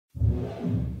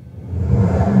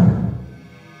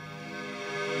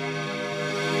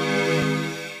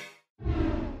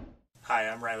Hi,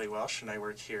 I'm Riley Welsh and I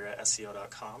work here at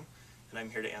SEO.com, and I'm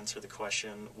here to answer the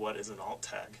question, what is an alt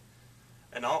tag?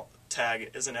 An alt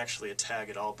tag isn't actually a tag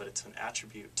at all, but it's an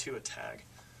attribute to a tag.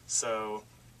 So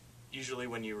usually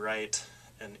when you write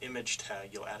an image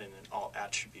tag, you'll add in an alt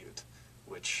attribute,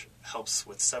 which helps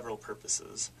with several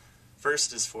purposes.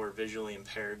 First is for visually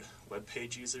impaired web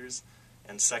page users,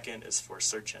 and second is for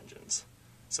search engines.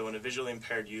 So when a visually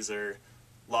impaired user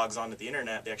logs onto the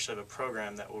internet, they actually have a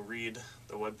program that will read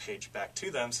the web page back to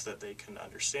them so that they can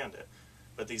understand it.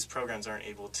 But these programs aren't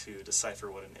able to decipher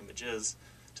what an image is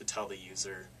to tell the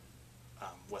user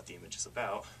what the image is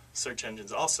about. Search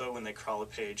engines also, when they crawl a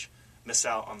page, miss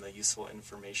out on the useful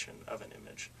information of an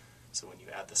image. So when you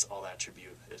add this alt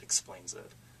attribute, it explains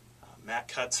it. Matt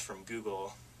Cutts from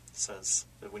Google says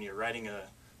that when you're writing an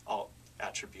alt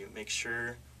attribute, make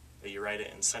sure that you write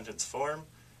it in sentence form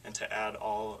and to add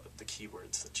all the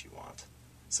keywords that you want.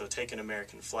 So take an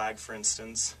American flag, for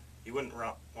instance. You wouldn't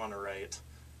want to write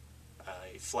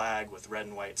a flag with red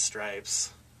and white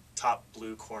stripes, top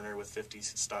blue corner with 50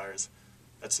 stars.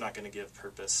 That's not going to give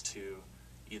purpose to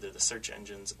either the search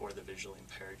engines or the visually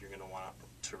impaired. You're going to want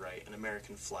to write an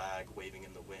American flag waving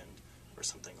in the wind or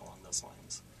something along those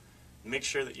lines. Make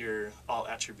sure that your alt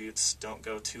attributes don't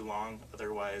go too long,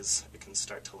 otherwise it can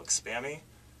start to look spammy,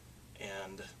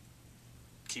 and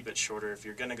keep it shorter. If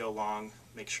you're going to go long,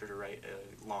 make sure to write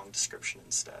a long description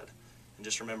instead. And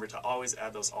just remember to always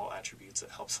add those alt attributes. It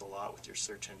helps a lot with your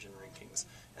search engine rankings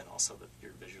and also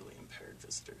your visually impaired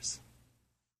visitors.